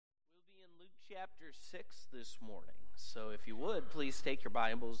chapter 6 this morning. So if you would, please take your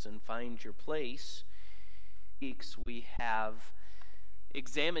Bibles and find your place. We have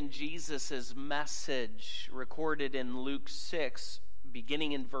examined Jesus' message recorded in Luke 6,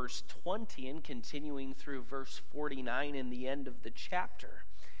 beginning in verse 20 and continuing through verse 49 in the end of the chapter.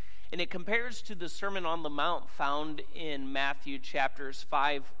 And it compares to the Sermon on the Mount found in Matthew chapters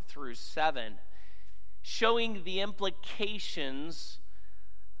 5 through 7, showing the implications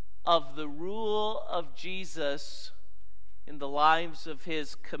of the rule of Jesus in the lives of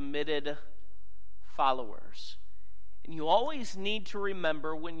his committed followers. And you always need to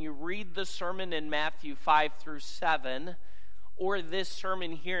remember when you read the sermon in Matthew 5 through 7, or this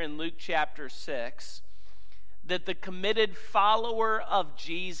sermon here in Luke chapter 6, that the committed follower of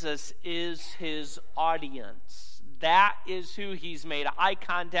Jesus is his audience. That is who he's made eye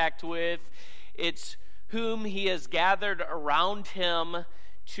contact with. It's whom he has gathered around him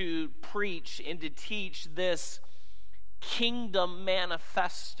to preach and to teach this kingdom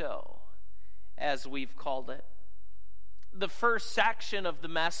manifesto, as we've called it. The first section of the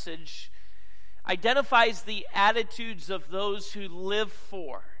message identifies the attitudes of those who live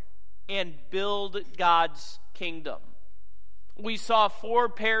for and build God's kingdom. We saw 4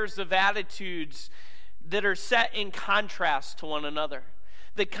 pairs of attitudes that are set in contrast to one another.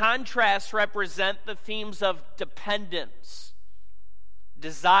 The contrasts represent the themes of dependence,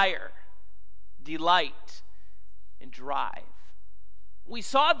 desire, delight, and drive. We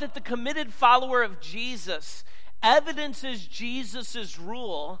saw that the committed follower of Jesus evidences Jesus'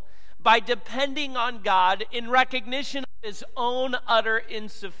 rule by depending on God in recognition of his own utter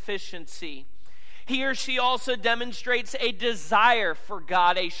insufficiency. He or she also demonstrates a desire for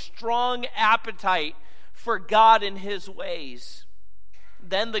God, a strong appetite for God and his ways.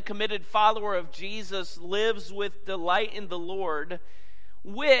 Then the committed follower of Jesus lives with delight in the Lord,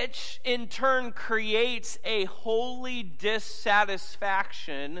 which in turn creates a holy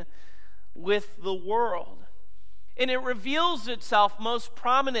dissatisfaction with the world. And it reveals itself most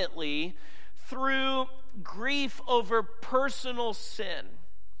prominently through grief over personal sin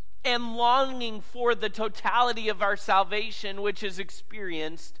and longing for the totality of our salvation, which is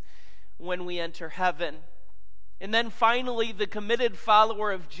experienced when we enter heaven. And then finally, the committed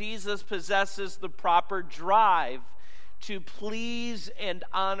follower of Jesus possesses the proper drive to please and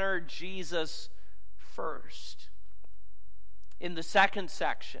honor Jesus first. In the second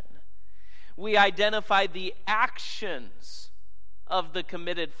section, we identify the actions of the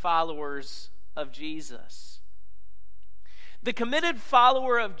committed followers of Jesus. The committed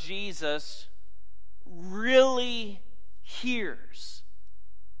follower of Jesus really hears.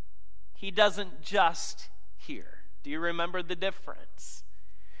 He doesn't just hear. Do you remember the difference?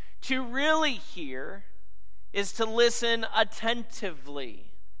 To really hear is to listen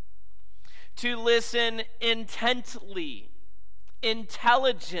attentively, to listen intently,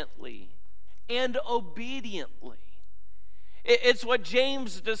 intelligently, and obediently. It's what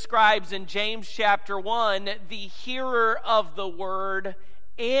James describes in James chapter 1, the hearer of the word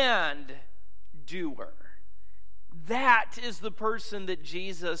and doer. That is the person that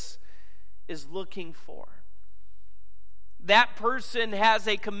Jesus is looking for. That person has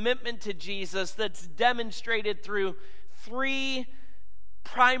a commitment to Jesus that's demonstrated through 3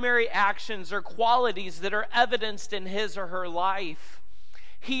 primary actions or qualities that are evidenced in his or her life.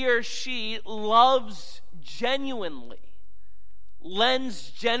 He or she loves genuinely,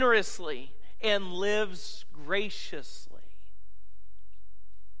 lends generously, and lives graciously.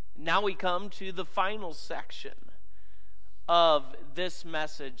 Now we come to the final section of this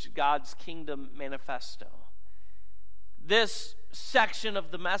message, God's Kingdom Manifesto. This section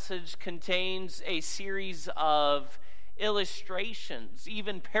of the message contains a series of illustrations,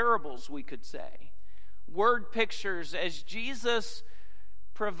 even parables, we could say, word pictures, as Jesus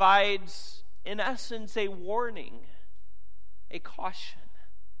provides, in essence, a warning, a caution.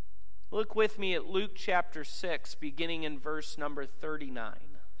 Look with me at Luke chapter 6, beginning in verse number 39.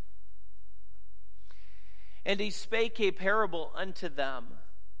 And he spake a parable unto them.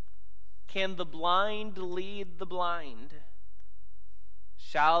 Can the blind lead the blind?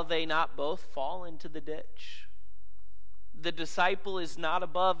 Shall they not both fall into the ditch? The disciple is not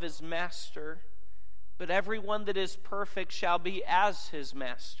above his master, but everyone that is perfect shall be as his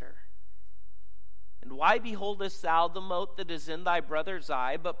master. And why beholdest thou the mote that is in thy brother's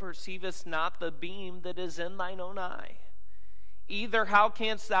eye, but perceivest not the beam that is in thine own eye? Either how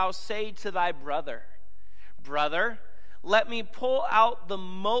canst thou say to thy brother, Brother, let me pull out the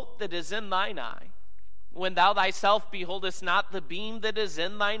mote that is in thine eye, when thou thyself beholdest not the beam that is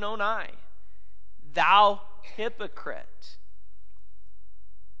in thine own eye? Thou hypocrite,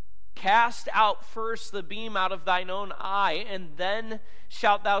 cast out first the beam out of thine own eye, and then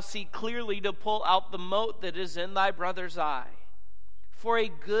shalt thou see clearly to pull out the mote that is in thy brother's eye. For a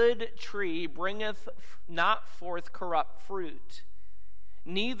good tree bringeth not forth corrupt fruit,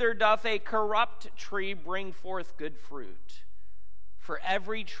 neither doth a corrupt tree bring forth good fruit. For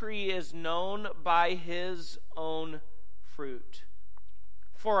every tree is known by his own fruit.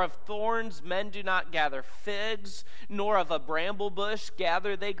 For of thorns men do not gather figs, nor of a bramble bush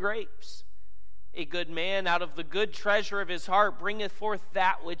gather they grapes. A good man out of the good treasure of his heart bringeth forth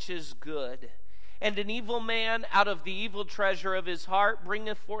that which is good. And an evil man out of the evil treasure of his heart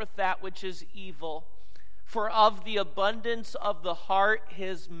bringeth forth that which is evil. For of the abundance of the heart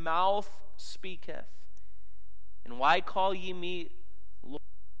his mouth speaketh. And why call ye me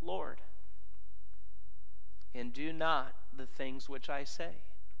Lord, and do not the things which I say?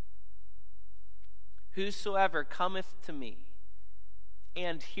 Whosoever cometh to me,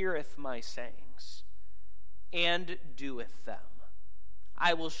 and heareth my sayings, and doeth them,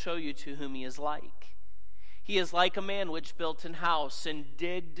 I will show you to whom he is like. He is like a man which built an house, and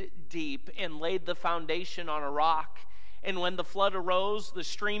digged deep, and laid the foundation on a rock. And when the flood arose, the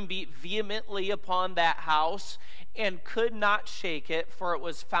stream beat vehemently upon that house, and could not shake it, for it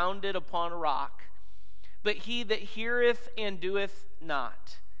was founded upon a rock. But he that heareth and doeth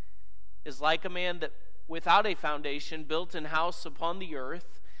not is like a man that without a foundation built an house upon the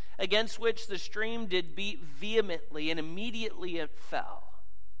earth, against which the stream did beat vehemently, and immediately it fell.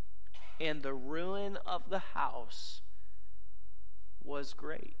 And the ruin of the house was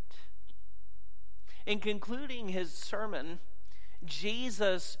great. In concluding his sermon,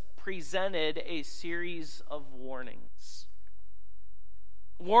 Jesus presented a series of warnings.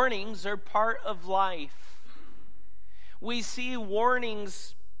 Warnings are part of life. We see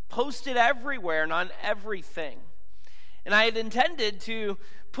warnings posted everywhere and on everything. And I had intended to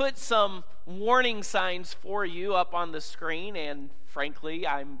put some warning signs for you up on the screen, and frankly,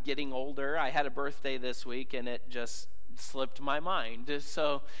 I'm getting older. I had a birthday this week, and it just slipped my mind.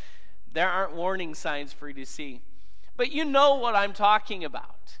 So there aren't warning signs for you to see. But you know what I'm talking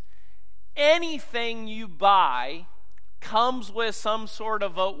about. Anything you buy comes with some sort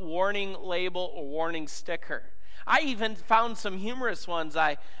of a warning label or warning sticker. I even found some humorous ones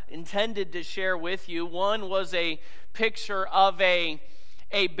I intended to share with you. One was a picture of a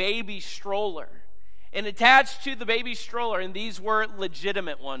baby stroller. And attached to the baby stroller, and these were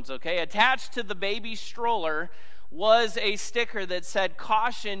legitimate ones, okay? Attached to the baby stroller was a sticker that said,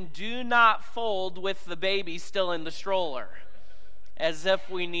 "Caution, do not fold with the baby still in the stroller," as if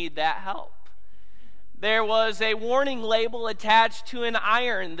we need that help. There was a warning label attached to an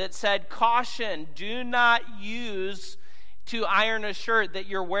iron that said, "Caution, do not use to iron a shirt that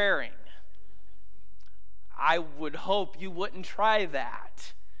you're wearing." I would hope you wouldn't try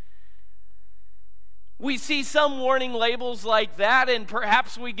that. We see some warning labels like that, and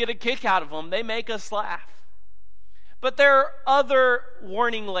perhaps we get a kick out of them. They make us laugh. But there are other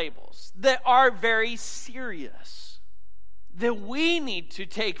warning labels that are very serious, that we need to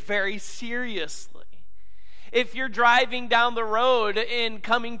take very seriously. If you're driving down the road and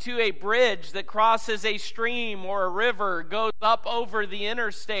coming to a bridge that crosses a stream or a river, goes up over the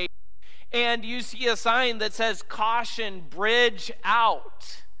interstate, and you see a sign that says, "Caution, bridge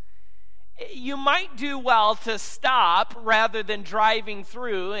out," you might do well to stop rather than driving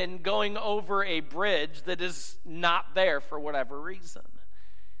through and going over a bridge that is not there for whatever reason.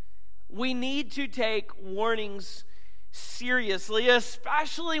 We need to take warnings seriously,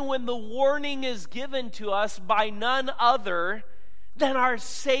 especially when the warning is given to us by none other than our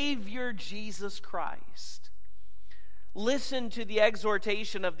Savior Jesus Christ. Listen to the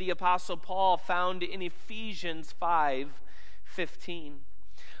exhortation of the Apostle Paul found in Ephesians 5:15.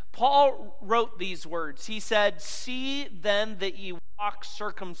 Paul wrote these words. He said, "See then that ye walk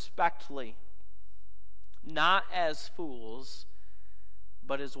circumspectly, not as fools,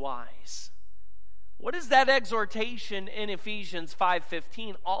 but as wise." What is that exhortation in Ephesians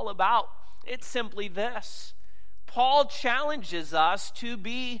 5:15 all about? It's simply this. Paul challenges us to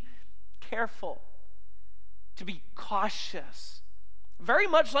be careful, to be cautious, very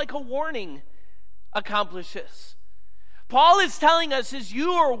much like a warning accomplishes. Paul is telling us, as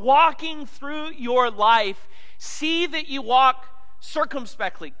you are walking through your life, see that you walk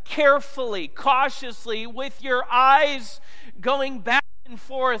circumspectly, carefully, cautiously, with your eyes going back and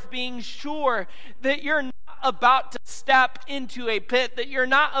forth, being sure that you're not about to step into a pit, that you're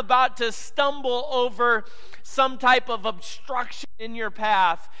not about to stumble over some type of obstruction in your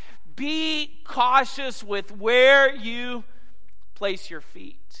path. Be cautious with where you place your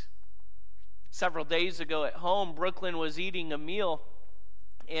feet. Several days ago at home, Brooklyn was eating a meal,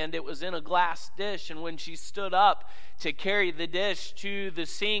 and it was in a glass dish, and when she stood up to carry the dish to the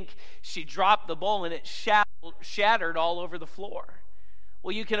sink, she dropped the bowl and it shattered all over the floor.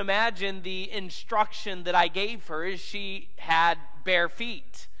 Well, you can imagine the instruction that I gave her is she had bare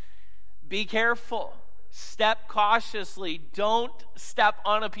feet. Be careful. Step cautiously. Don't step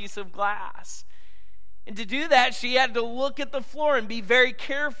on a piece of glass. And to do that, she had to look at the floor and be very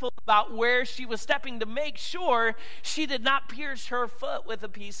careful about where she was stepping to make sure she did not pierce her foot with a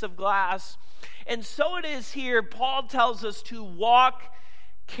piece of glass. And so it is here. Paul tells us to walk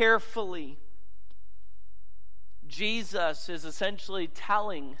carefully. Jesus is essentially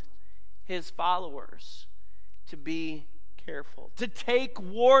telling his followers to be careful, to take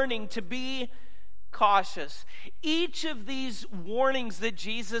warning, to be cautious. Each of these warnings that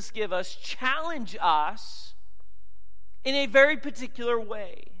Jesus gives us challenge us in a very particular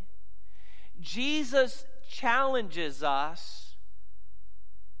way. Jesus challenges us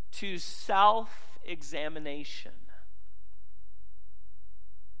to self-examination.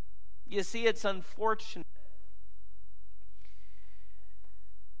 You see, it's unfortunate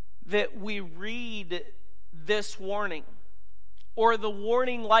that we read this warning, or the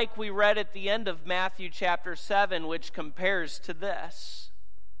warning like we read at the end of Matthew chapter 7, which compares to this,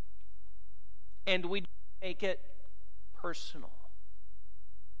 and we make it personal.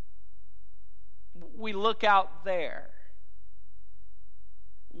 We look out there.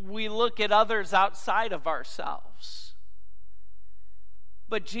 We look at others outside of ourselves.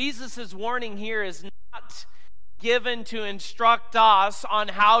 But Jesus' warning here is not given to instruct us on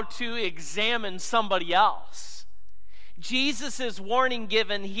how to examine somebody else. Jesus' warning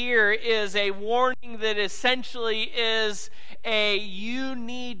given here is a warning that essentially is you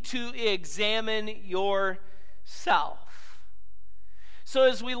need to examine yourself. So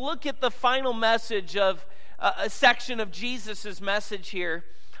as we look at the final message of a section of Jesus' message here,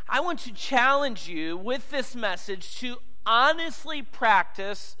 I want to challenge you with this message to honestly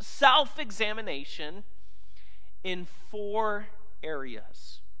practice self-examination in 4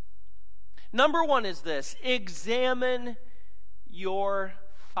 areas. Number 1 is this: examine your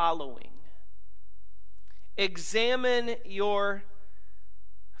following. Examine your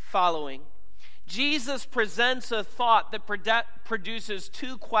following. Jesus presents a thought that produces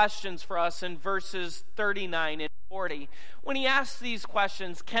 2 questions for us in verses 39 and 40. When he asks these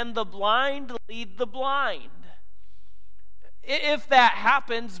questions, can the blind lead the blind? If that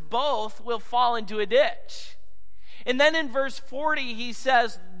happens, both will fall into a ditch. And then in verse 40, he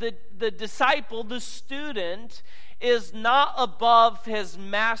says the disciple, the student, is not above his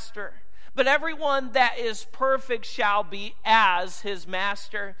master, but everyone that is perfect shall be as his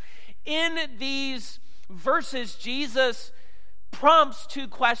master. In these verses, Jesus prompts 2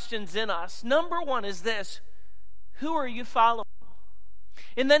 questions in us. Number 1 is this: who are you following?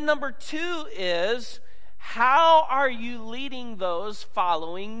 And then number 2 is, how are you leading those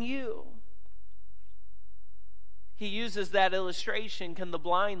following you? He uses that illustration, can the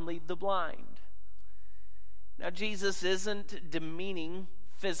blind lead the blind? Now, Jesus isn't demeaning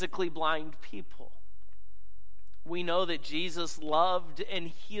physically blind people. We know that Jesus loved and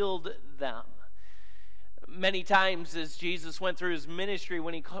healed them. Many times as Jesus went through his ministry,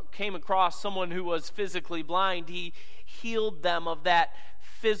 when he came across someone who was physically blind, he healed them of that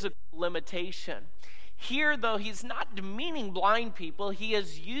physical limitation. Here, though, he's not demeaning blind people. He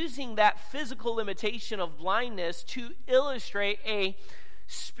is using that physical limitation of blindness to illustrate a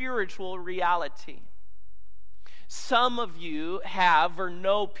spiritual reality. Some of you have or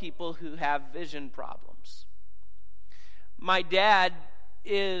know people who have vision problems. My dad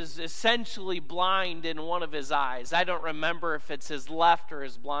is essentially blind in one of his eyes. I don't remember if it's his left or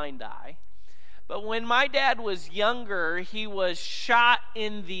his blind eye. But when my dad was younger, he was shot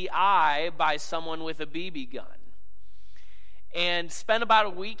in the eye by someone with a BB gun and spent about a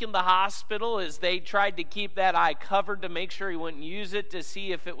week in the hospital as they tried to keep that eye covered to make sure he wouldn't use it to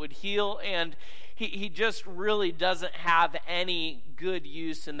see if it would heal. And he just really doesn't have any good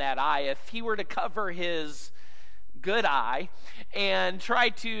use in that eye. If he were to cover his good eye and try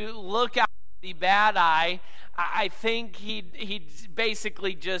to look out the bad eye, I think he'd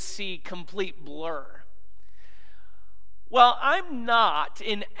basically just see complete blur. Well, I'm not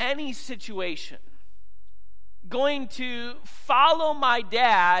in any situation going to follow my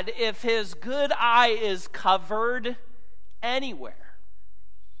dad if his good eye is covered anywhere.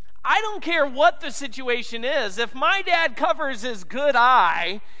 I don't care what the situation is. If my dad covers his good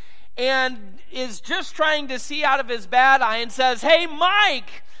eye and is just trying to see out of his bad eye and says, "Hey,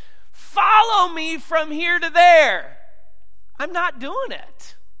 Mike, follow me from here to there," I'm not doing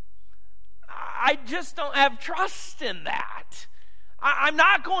it. I just don't have trust in that. I'm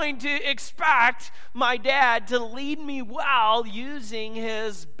not going to expect my dad to lead me well using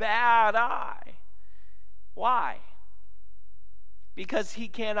his bad eye. Why? Because he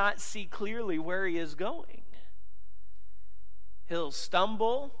cannot see clearly where he is going. He'll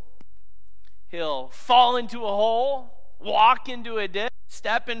stumble. He'll fall into a hole, walk into a ditch,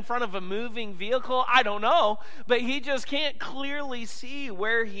 step in front of a moving vehicle. I don't know, but he just can't clearly see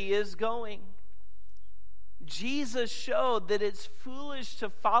where he is going. Jesus showed that it's foolish to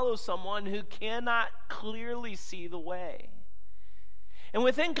follow someone who cannot clearly see the way. And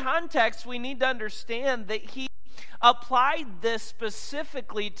within context, we need to understand that he applied this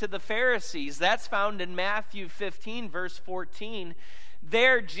specifically to the Pharisees. That's found in Matthew 15, verse 14.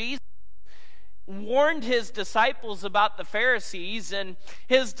 There, Jesus warned his disciples about the Pharisees, and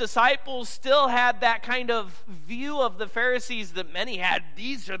his disciples still had that kind of view of the Pharisees that many had.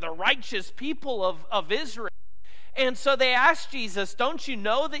 These are the righteous people of Israel. And so they asked Jesus, don't you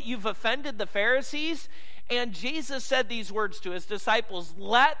know that you've offended the Pharisees? And Jesus said these words to his disciples,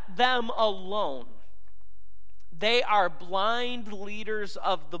 let them alone. They are blind leaders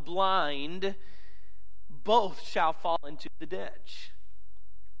of the blind. Both shall fall into the ditch.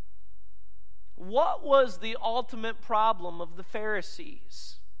 What was the ultimate problem of the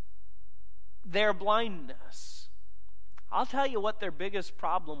Pharisees? Their blindness. I'll tell you what their biggest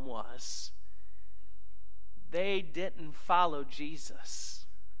problem was. They didn't follow Jesus.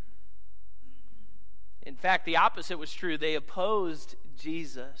 In fact, the opposite was true. They opposed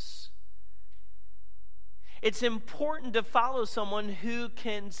Jesus. It's important to follow someone who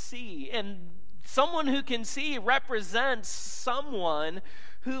can see. And someone who can see represents someone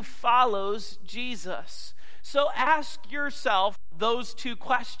who follows Jesus. So ask yourself those two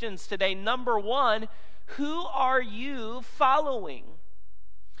questions today. Number one, who are you following?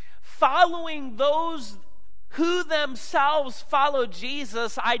 Following those who themselves follow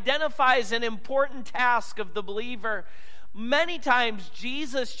Jesus identifies an important task of the believer. Many times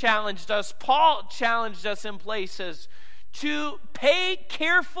Jesus challenged us, Paul challenged us in places to pay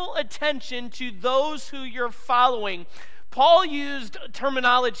careful attention to those who you're following. Paul used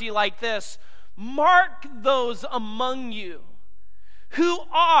terminology like this: mark those among you who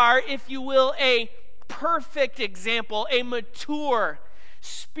are, if you will, a perfect example, a mature,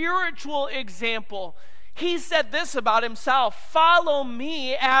 spiritual example. He said this about himself: follow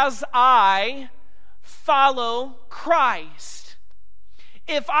me as I follow Christ.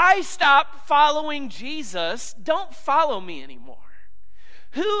 If I stop following Jesus, don't follow me anymore.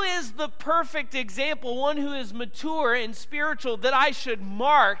 Who is the perfect example, one who is mature and spiritual, that I should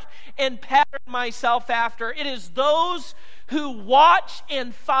mark and pattern myself after? It is those who watch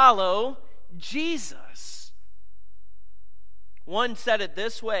and follow Jesus. One said it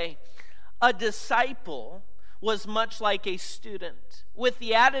this way: a disciple was much like a student, with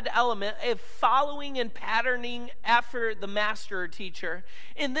the added element of following and patterning after the master or teacher.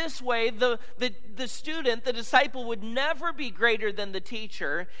 In this way, the student, the disciple, would never be greater than the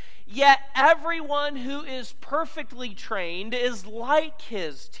teacher, yet everyone who is perfectly trained is like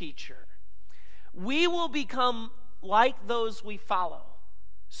his teacher. We will become like those we follow,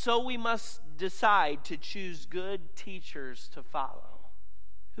 so we must decide to choose good teachers to follow.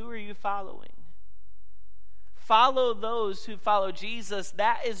 Who are you following? Follow those who follow Jesus.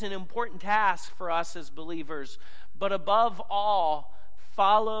 That is an important task for us as believers. But above all,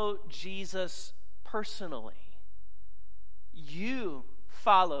 follow Jesus personally. You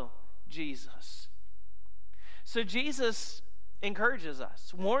follow Jesus. So Jesus encourages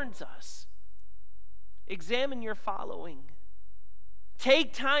us, warns us. Examine your following.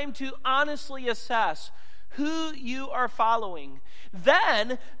 Take time to honestly assess who you are following.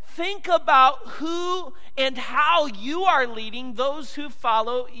 Then think about who and how you are leading those who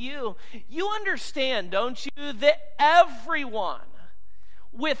follow you. You understand, don't you, that everyone,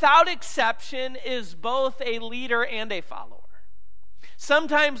 without exception, is both a leader and a follower.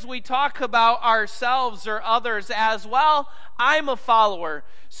 Sometimes we talk about ourselves or others as, well, I'm a follower.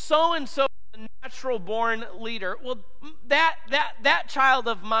 So-and-so is a natural-born leader. Well, that child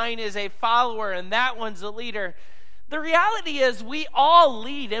of mine is a follower and that one's a leader. The reality is we all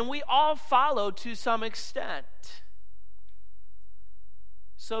lead and we all follow to some extent.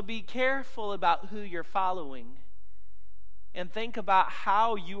 So be careful about who you're following and think about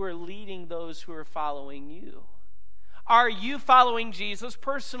how you are leading those who are following you. Are you following Jesus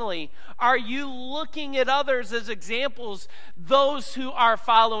personally? Are you looking at others as examples, those who are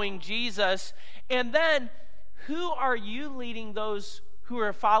following Jesus? And then, who are you leading those who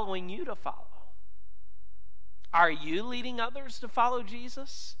are following you to follow? Are you leading others to follow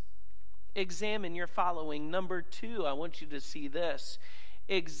Jesus? Examine your following. Number 2, I want you to see this.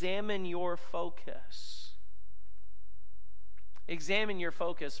 Examine your focus. Examine your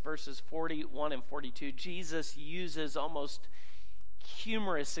focus, verses 41 and 42. Jesus uses almost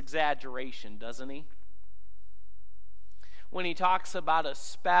humorous exaggeration, doesn't he? When he talks about a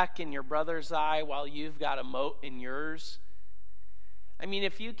speck in your brother's eye while you've got a mote in yours. I mean,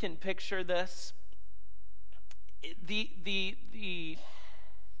 if you can picture this, the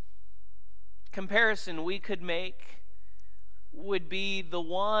comparison we could make would be the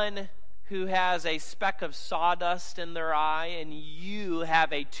one who has a speck of sawdust in their eye and you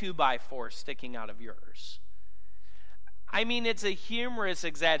have a 2x4 sticking out of yours. I mean, it's a humorous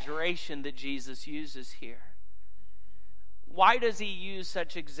exaggeration that Jesus uses here. Why does he use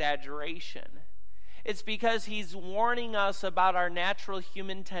such exaggeration? It's because he's warning us about our natural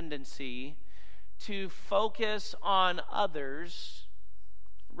human tendency to focus on others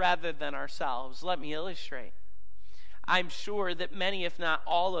rather than ourselves. Let me illustrate. I'm sure that many, if not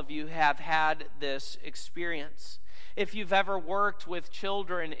all of you, have had this experience. If you've ever worked with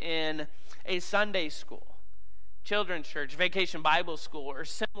children in a Sunday school, children's church, vacation Bible school, or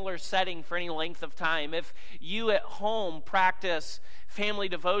similar setting for any length of time, if you at home practice family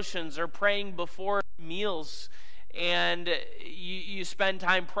devotions or praying before meals, and you spend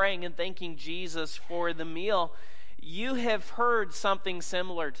time praying and thanking Jesus for the meal, you have heard something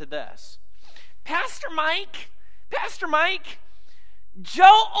similar to this. Pastor Mike,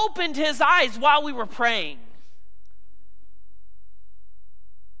 Joe opened his eyes while we were praying.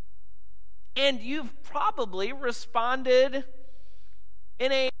 And you've probably responded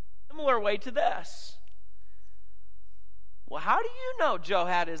in a similar way to this. Well, how do you know Joe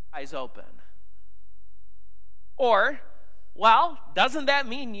had his eyes open? Or, well, doesn't that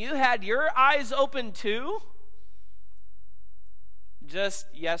mean you had your eyes open too?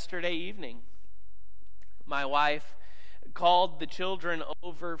 Just yesterday evening, my wife called the children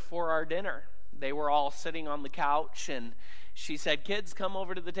over for our dinner. They were all sitting on the couch, and she said, "Kids, come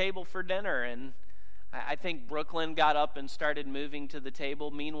over to the table for dinner." And I think Brooklyn got up and started moving to the table.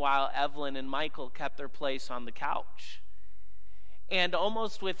 Meanwhile, Evelyn and Michael kept their place on the couch. And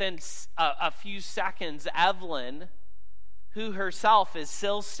almost within a few seconds, Evelyn, who herself is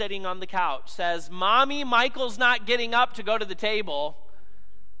still sitting on the couch, says, "Mommy, Michael's not getting up to go to the table."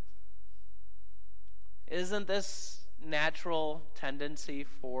 Isn't this natural tendency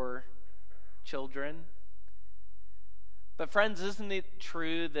for children? But friends, isn't it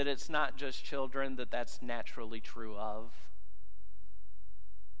true that it's not just children that that's naturally true of?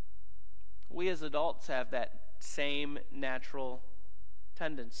 We as adults have that same natural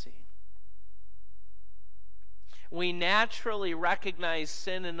tendency. We naturally recognize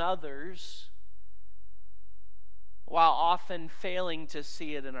sin in others while often failing to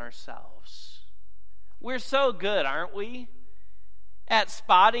see it in ourselves. We're so good, aren't we, at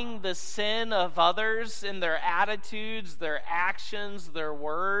spotting the sin of others in their attitudes, their actions, their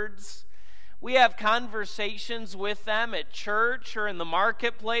words. We have conversations with them at church or in the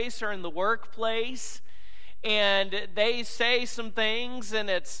marketplace or in the workplace, and they say some things, and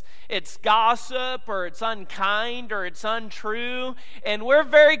it's gossip, or it's unkind, or it's untrue, and we're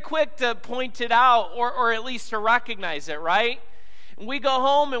very quick to point it out, or at least to recognize it, right? We go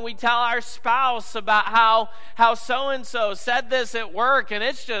home and we tell our spouse about how so-and-so said this at work, and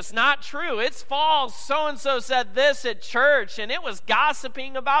it's just not true. It's false. So-and-so said this at church, and it was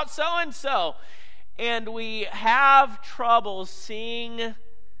gossiping about so-and-so. And we have trouble seeing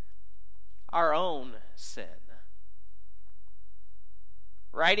our own sin.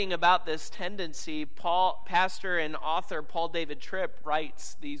 Writing about this tendency, pastor and author Paul David Tripp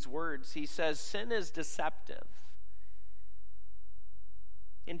writes these words. He says, "Sin is deceptive.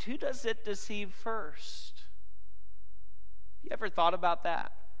 And who does it deceive first?" You ever thought about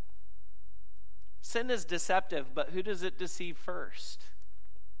that? Sin is deceptive, but who does it deceive first?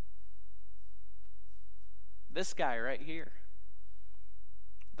 This guy right here.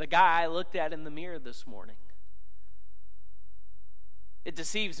 The guy I looked at in the mirror this morning. It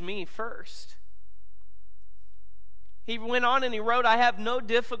deceives me first. He went on and he wrote, "I have no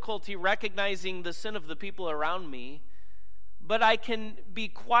difficulty recognizing the sin of the people around me, but I can be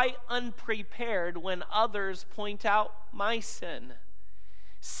quite unprepared when others point out my sin."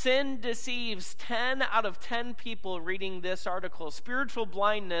 Sin deceives 10 out of 10 people reading this article. Spiritual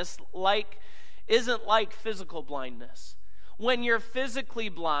blindness isn't like physical blindness. When you're physically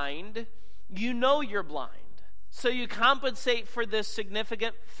blind, you know you're blind. So you compensate for this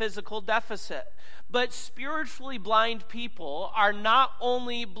significant physical deficit. But spiritually blind people are not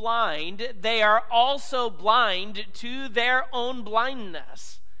only blind, they are also blind to their own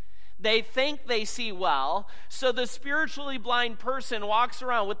blindness. They think they see well, so the spiritually blind person walks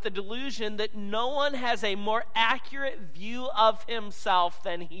around with the delusion that no one has a more accurate view of himself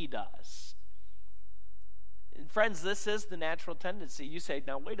than he does. And friends, this is the natural tendency. You say,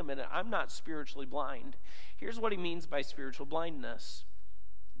 now wait a minute, I'm not spiritually blind. Here's what he means by spiritual blindness.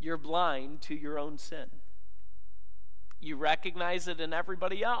 You're blind to your own sin. You recognize it in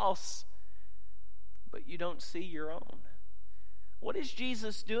everybody else, but you don't see your own. What is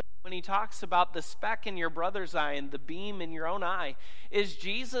Jesus doing when he talks about the speck in your brother's eye and the beam in your own eye? Is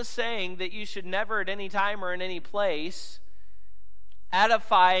Jesus saying that you should never at any time or in any place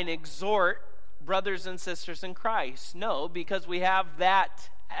edify and exhort brothers and sisters in Christ? No, because we have that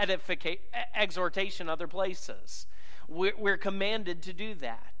exhortation other places. We're commanded to do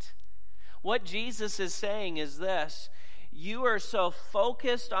that. What Jesus is saying is this: you are so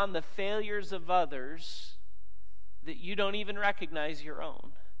focused on the failures of others that you don't even recognize your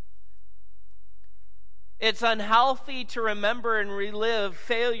own. It's unhealthy to remember and relive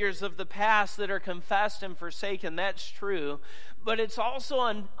failures of the past that are confessed and forsaken. That's true. But it's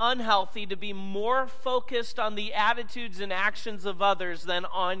also unhealthy to be more focused on the attitudes and actions of others than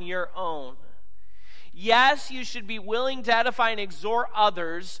on your own. Yes, you should be willing to edify and exhort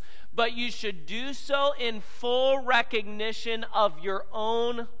others, but you should do so in full recognition of your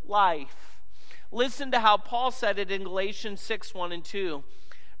own life. Listen to how Paul said it in Galatians 6:1 and 2.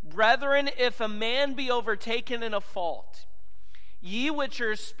 Brethren, if a man be overtaken in a fault, ye which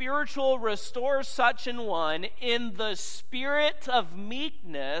are spiritual, restore such an one in the spirit of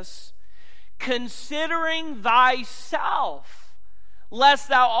meekness, considering thyself, lest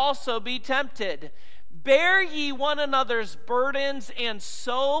thou also be tempted. Bear ye one another's burdens, and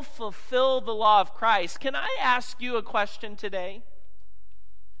so fulfill the law of Christ. Can I ask you a question today?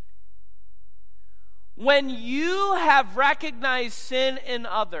 When you have recognized sin in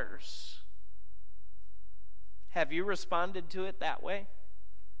others, have you responded to it that way?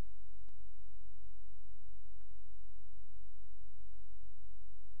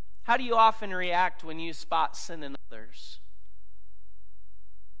 How do you often react when you spot sin in others?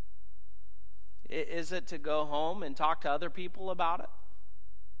 Is it to go home and talk to other people about it?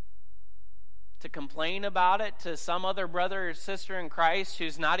 To complain about it to some other brother or sister in Christ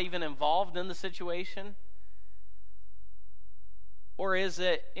who's not even involved in the situation? Or is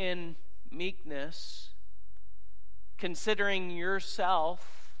it in meekness, considering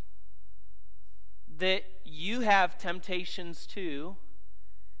yourself that you have temptations too,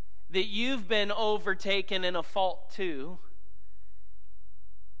 that you've been overtaken in a fault too,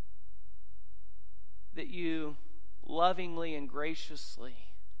 that you lovingly and graciously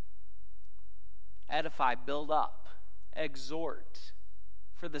edify, build up, exhort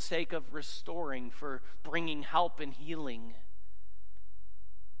for the sake of restoring, for bringing help and healing,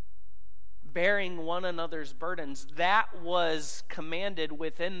 bearing one another's burdens? That was commanded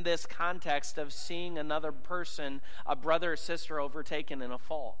within this context of seeing another person, a brother or sister, overtaken in a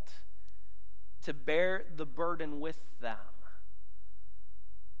fault, to bear the burden with them.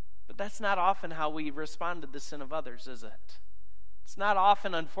 But that's not often how we respond to the sin of others, is it? It's not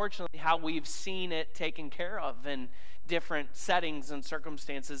often, unfortunately, how we've seen it taken care of in different settings and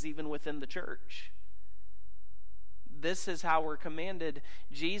circumstances, even within the church. This is how we're commanded.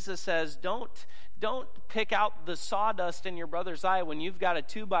 Jesus says, don't pick out the sawdust in your brother's eye when you've got a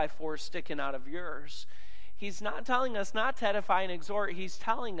 2x4 sticking out of yours. He's not telling us not to edify and exhort. He's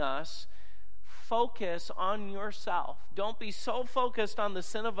telling us, focus on yourself. Don't be so focused on the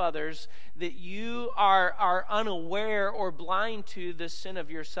sin of others that you are unaware or blind to the sin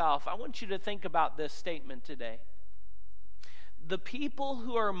of yourself. I want you to think about this statement today. The people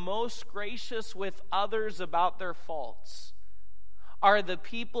who are most gracious with others about their faults are the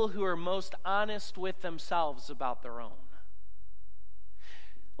people who are most honest with themselves about their own.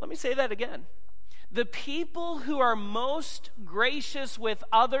 Let me say that again. The people who are most gracious with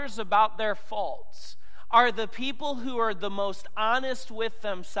others about their faults are the people who are the most honest with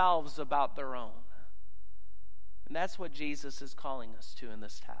themselves about their own. And that's what Jesus is calling us to in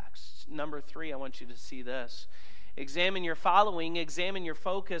this text. Number 3, I want you to see this. Examine your following, examine your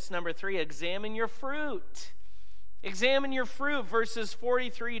focus. Number 3, examine your fruit. Examine your fruit, verses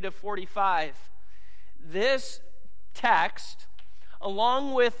 43 to 45. This text,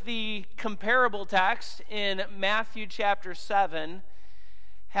 along with the comparable text in Matthew chapter 7,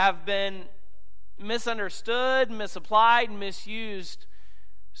 have been misunderstood, misapplied, misused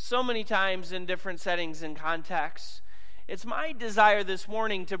so many times in different settings and contexts. It's my desire this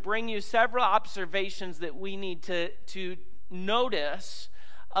morning to bring you several observations that we need to notice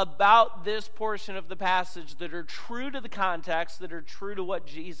about this portion of the passage that are true to the context, that are true to what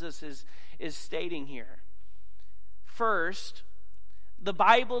Jesus is stating here. First, the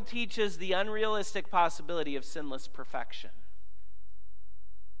Bible teaches the unrealistic possibility of sinless perfection.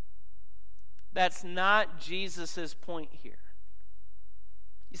 That's not Jesus' point here.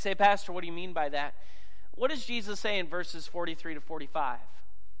 You say, Pastor, what do you mean by that? What does Jesus say in verses 43 to 45?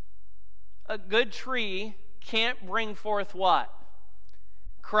 A good tree can't bring forth what?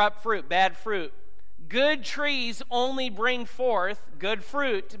 Corrupt fruit, bad fruit. Good trees only bring forth good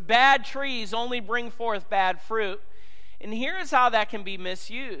fruit. Bad trees only bring forth bad fruit. And here's how that can be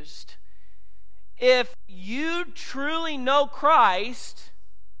misused. If you truly know Christ,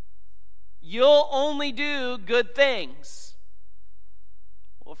 you'll only do good things.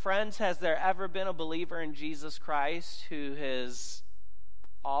 Well, friends, has there ever been a believer in Jesus Christ who has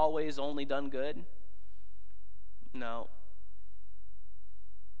always only done good? No.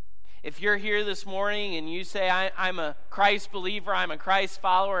 If you're here this morning and you say, I'm a Christ believer, I'm a Christ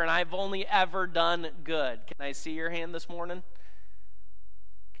follower, and I've only ever done good, can I see your hand this morning?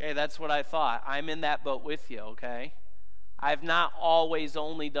 Okay, that's what I thought. I'm in that boat with you, okay? I've not always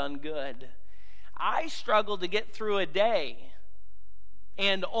only done good. I struggle to get through a day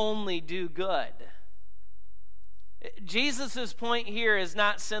and only do good. Jesus' point here is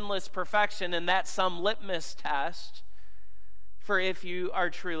not sinless perfection, and that's some litmus test for if you are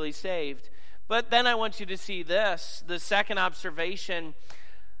truly saved. But then I want you to see this, the second observation.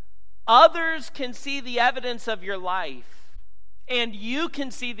 Others can see the evidence of your life, and you can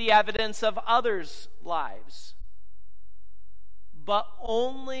see the evidence of others' lives. But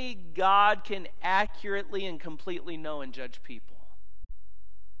only God can accurately and completely know and judge people.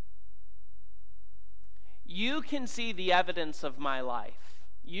 You can see the evidence of my life.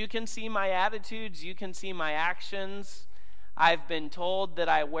 You can see my attitudes. You can see my actions. I've been told that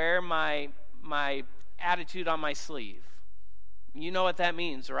I wear my attitude on my sleeve. You know what that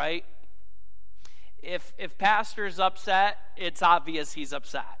means, right? If pastor's upset, it's obvious he's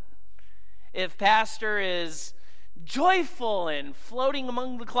upset. If pastor is joyful and floating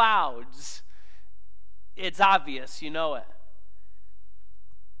among the clouds, it's obvious, you know it.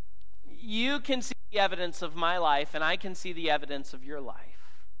 You can see the evidence of my life, and I can see the evidence of your life.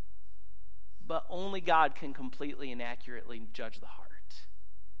 But only God can completely and accurately judge the heart.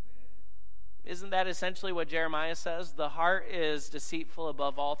 Isn't that essentially what Jeremiah says? The heart is deceitful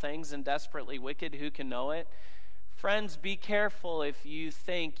above all things and desperately wicked. Who can know it? Friends, be careful if you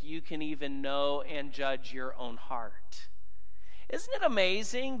think you can even know and judge your own heart. Isn't it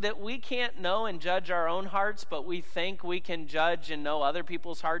amazing that we can't know and judge our own hearts, but we think we can judge and know other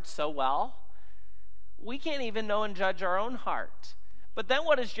people's hearts so well? We can't even know and judge our own heart. But then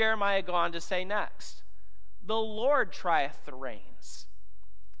what does Jeremiah go on to say next? The Lord trieth the reins.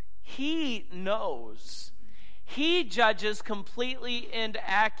 He knows. He judges completely and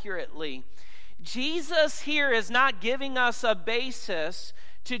accurately. Jesus here is not giving us a basis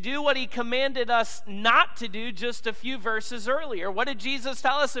to do what he commanded us not to do just a few verses earlier. What did Jesus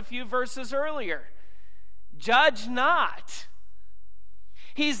tell us a few verses earlier? Judge not.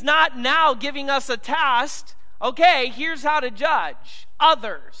 He's not now giving us a task. Okay, here's how to judge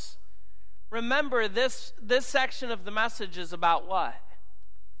others. Remember, this section of the message is about what?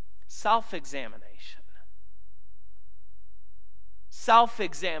 Self-examination.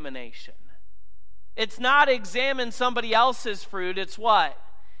 Self-examination. It's not examine somebody else's fruit, it's what?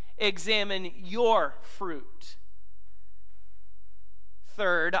 Examine your fruit.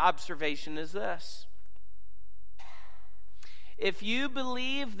 Third observation is this. If you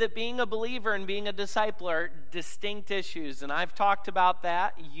believe that being a believer and being a disciple are distinct issues, and I've talked about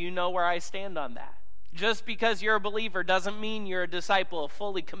that, you know where I stand on that. Just because you're a believer doesn't mean you're a disciple, a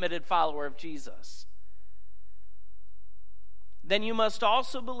fully committed follower of Jesus. Then you must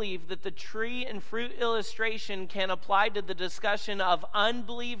also believe that the tree and fruit illustration can apply to the discussion of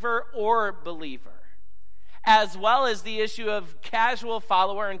unbeliever or believer, as well as the issue of casual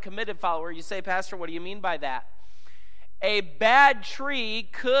follower and committed follower. You say, Pastor, what do you mean by that? A bad tree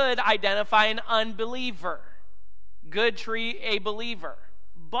could identify an unbeliever. Good tree, a believer.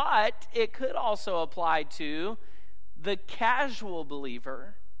 But it could also apply to the casual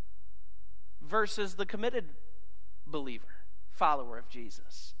believer versus the committed believer, follower of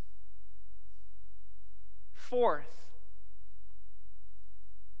Jesus. Fourth,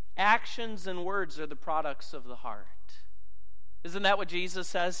 actions and words are the products of the heart. Isn't that what Jesus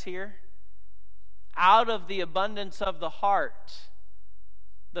says here? Out of the abundance of the heart,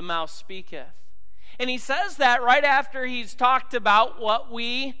 the mouth speaketh. And he says that right after he's talked about what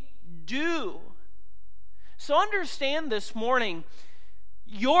we do. So understand this morning,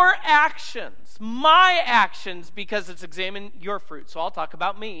 your actions, my actions, because it's examine your fruit, so I'll talk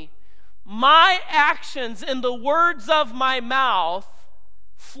about me. My actions and the words of my mouth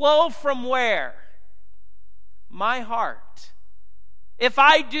flow from where? My heart. If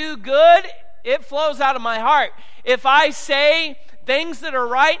I do good, it flows out of my heart. If I say things that are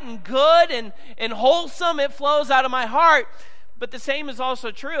right and good and wholesome, it flows out of my heart. But the same is also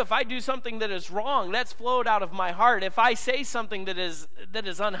true. If I do something that is wrong, that's flowed out of my heart. If I say something that is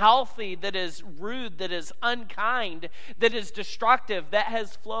unhealthy, that is rude, that is unkind, that is destructive, that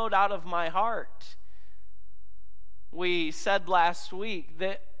has flowed out of my heart. We said last week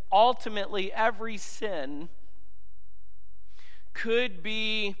that ultimately every sin could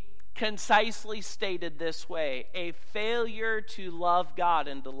be concisely stated this way: a failure to love God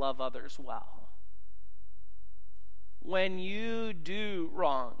and to love others well. When you do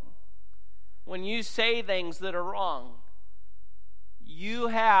wrong, when you say things that are wrong, you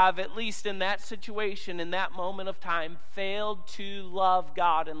have, at least in that situation, in that moment of time, failed to love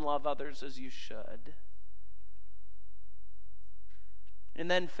God and love others as you should. And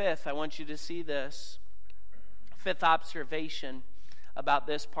then fifth, I want you to see this. Fifth observation about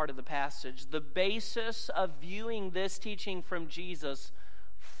this part of the passage. The basis of viewing this teaching from Jesus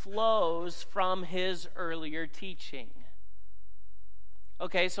flows from his earlier teaching.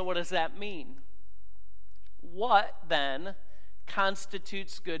 Okay, so what does that mean? What then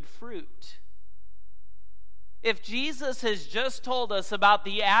constitutes good fruit? If Jesus has just told us about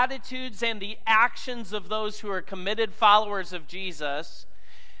the attitudes and the actions of those who are committed followers of Jesus,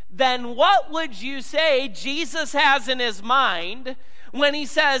 then what would you say Jesus has in his mind when he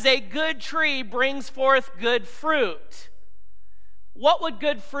says a good tree brings forth good fruit? What would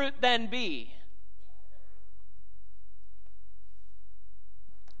good fruit then be?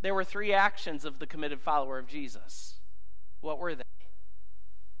 There were three actions of the committed follower of Jesus. What were they?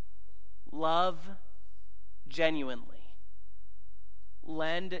 Love genuinely,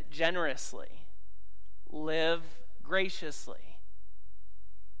 lend generously, live graciously.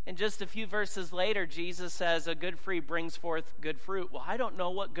 And just a few verses later, Jesus says a good tree brings forth good fruit. Well, I don't know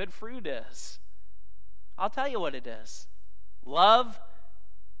what good fruit is. I'll tell you what it is. Love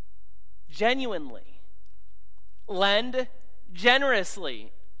genuinely, lend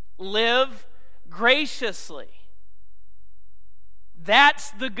generously, live graciously.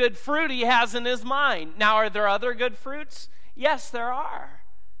 That's the good fruit he has in his mind. Now, are there other good fruits? Yes, there are.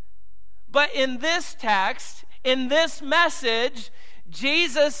 But in this text, in this message,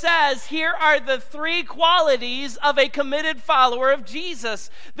 Jesus says, here are the three qualities of a committed follower of Jesus.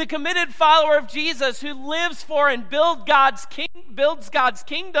 The committed follower of Jesus who lives for and builds God's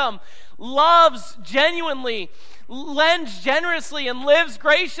kingdom, loves genuinely, lends generously, and lives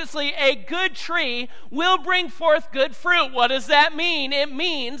graciously. A good tree will bring forth good fruit. What does that mean? It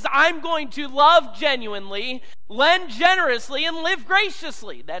means I'm going to love genuinely, lend generously, and live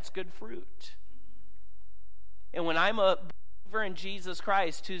graciously. That's good fruit. And when I'm a believer in Jesus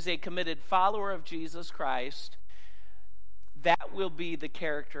Christ, who's a committed follower of Jesus Christ, that will be the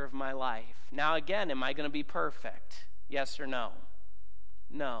character of my life. Now again, am I going to be perfect? Yes or no?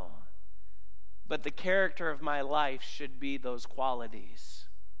 No. But the character of my life should be those qualities.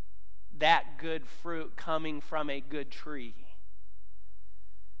 That good fruit coming from a good tree.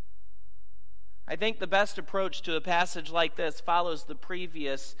 I think the best approach to a passage like this follows the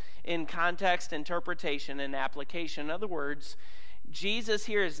previous in context, interpretation, and application. In other words, Jesus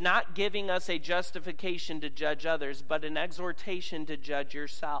here is not giving us a justification to judge others, but an exhortation to judge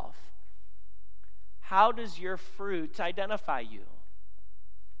yourself. How does your fruit identify you?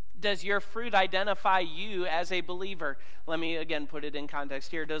 Does your fruit identify you as a believer? Let me again put it in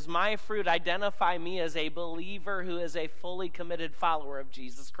context here. Does my fruit identify me as a believer who is a fully committed follower of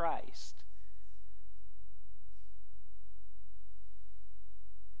Jesus Christ?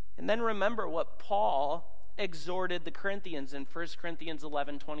 And then remember what Paul exhorted the Corinthians in 1 Corinthians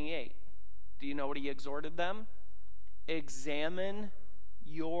 11:28. Do you know what he exhorted them? Examine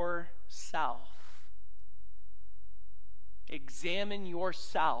yourself. Examine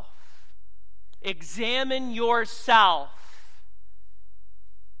yourself. Examine yourself.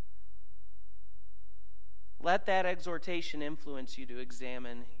 Let that exhortation influence you to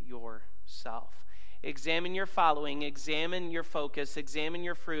examine yourself. Examine your following, examine your focus, examine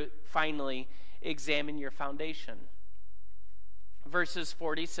your fruit. Finally, examine your foundation. Verses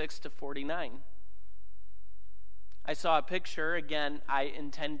 46 to 49. I saw a picture, again, I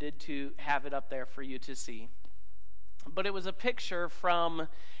intended to have it up there for you to see. But it was a picture from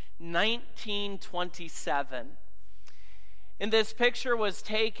 1927. And this picture was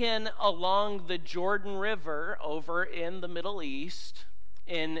taken along the Jordan River over in the Middle East.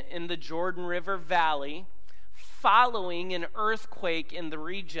 in the Jordan River Valley following an earthquake in the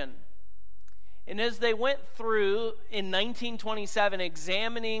region. And as they went through in 1927,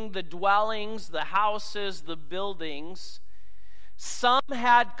 examining the dwellings, the houses, the buildings, some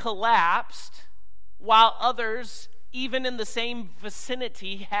had collapsed, while others, even in the same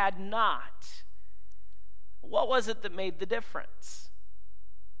vicinity, had not. What was it that made the difference?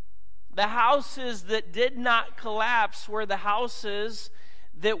 The houses that did not collapse were the houses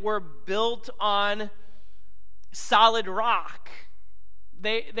that were built on solid rock.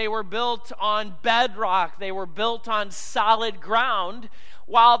 They were built on bedrock. They were built on solid ground,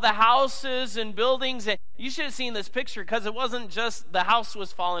 while the houses and buildings, and you should have seen this picture, because it wasn't just the house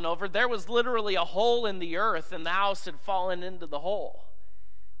was falling over. There was literally a hole in the earth, and the house had fallen into the hole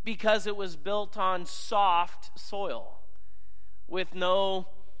because it was built on soft soil with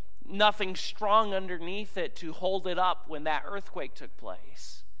nothing strong underneath it to hold it up when that earthquake took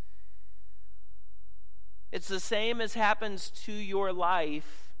place. It's the same as happens to your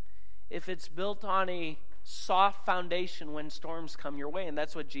life if it's built on a soft foundation when storms come your way, and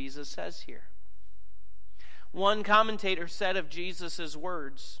that's what Jesus says here. One commentator said of Jesus'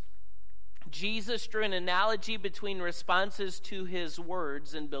 words, Jesus drew an analogy between responses to his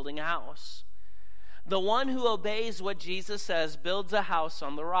words and building a house. The one who obeys what Jesus says builds a house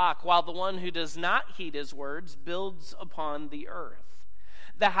on the rock, while the one who does not heed his words builds upon the earth.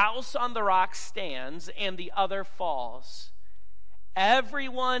 The house on the rock stands, and the other falls.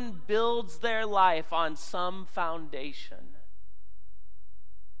 Everyone builds their life on some foundation.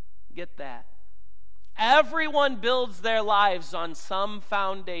 Get that? Everyone builds their lives on some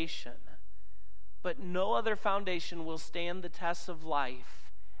foundation, but no other foundation will stand the test of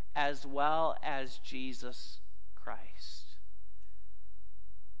life as well as Jesus Christ.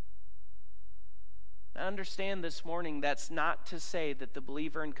 Now understand this morning, that's not to say that the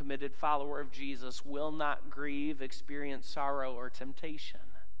believer and committed follower of Jesus will not grieve, experience sorrow, or temptation.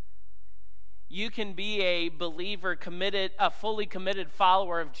 You can be a believer, committed, a fully committed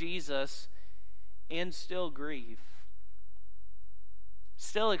follower of Jesus, and still grieve.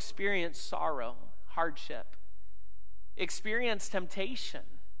 Still experience sorrow, hardship, experience temptation.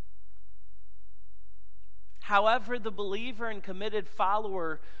 However, the believer and committed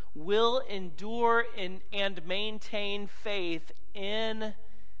follower will endure and maintain faith in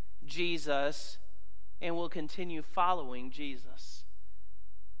Jesus and will continue following Jesus.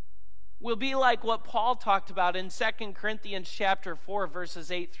 We'll be like what Paul talked about in 2 Corinthians chapter 4, verses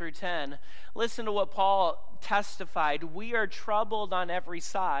 8 through 10. Listen to what Paul testified. We are troubled on every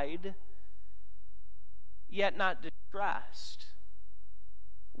side, yet not distressed.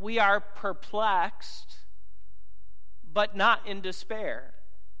 We are perplexed, but not in despair.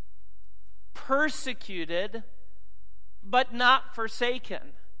 Persecuted, but not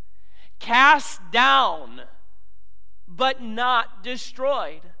forsaken. Cast down, but not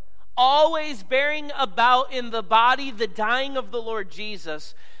destroyed. Always bearing about in the body the dying of the Lord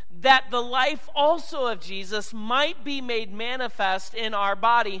Jesus, that the life also of Jesus might be made manifest in our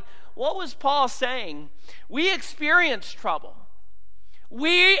body. What was Paul saying? We experience trouble.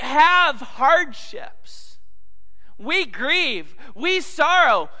 We have hardships. We grieve. We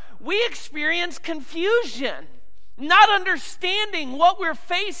sorrow. We experience confusion, not understanding what we're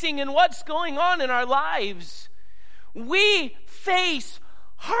facing and what's going on in our lives. We face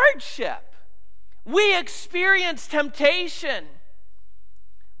hardship. We experience temptation.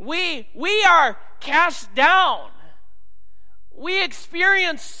 We are cast down. We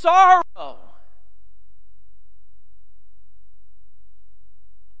experience sorrow.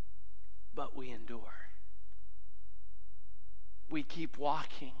 But we endure. We keep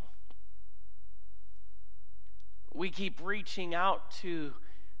walking. We keep reaching out to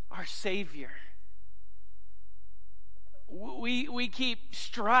our Savior. We keep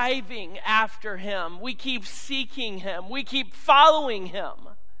striving after Him. We keep seeking Him. We keep following Him.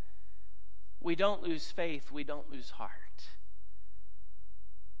 We don't lose faith. We don't lose heart.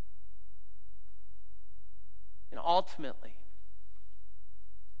 And ultimately,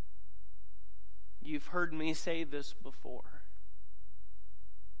 you've heard me say this before.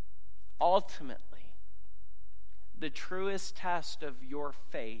 Ultimately, the truest test of your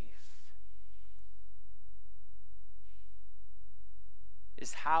faith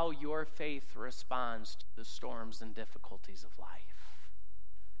is how your faith responds to the storms and difficulties of life.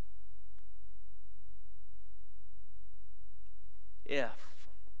 If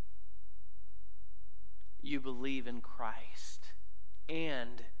you believe in Christ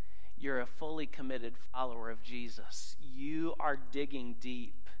and you're a fully committed follower of Jesus, you are digging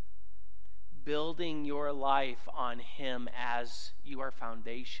deep, building your life on him as your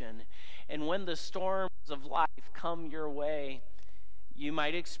foundation. And when the storms of life come your way, you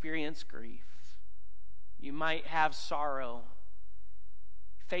might experience grief. You might have sorrow,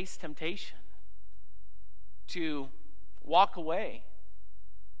 face temptation to walk away,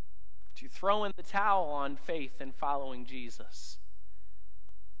 to throw in the towel on faith and following Jesus.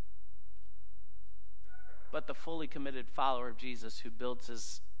 But the fully committed follower of Jesus who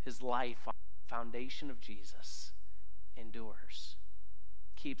builds his life on the foundation of Jesus endures,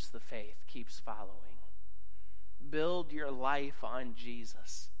 keeps the faith, keeps following. Build your life on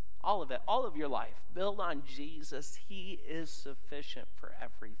Jesus. All of it, all of your life. Build on Jesus. He is sufficient for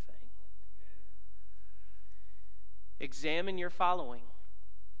everything. Examine your following.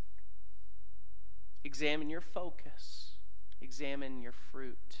 Examine your focus. Examine your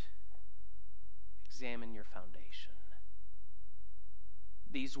fruit. Examine your foundation.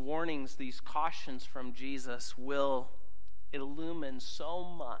 These warnings, these cautions from Jesus will illumine so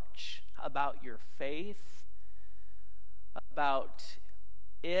much about your faith, about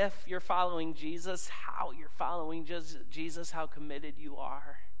if you're following Jesus, how you're following Jesus, how committed you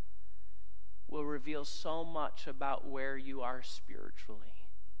are, will reveal so much about where you are spiritually,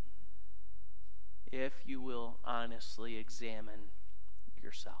 if you will honestly examine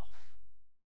yourself.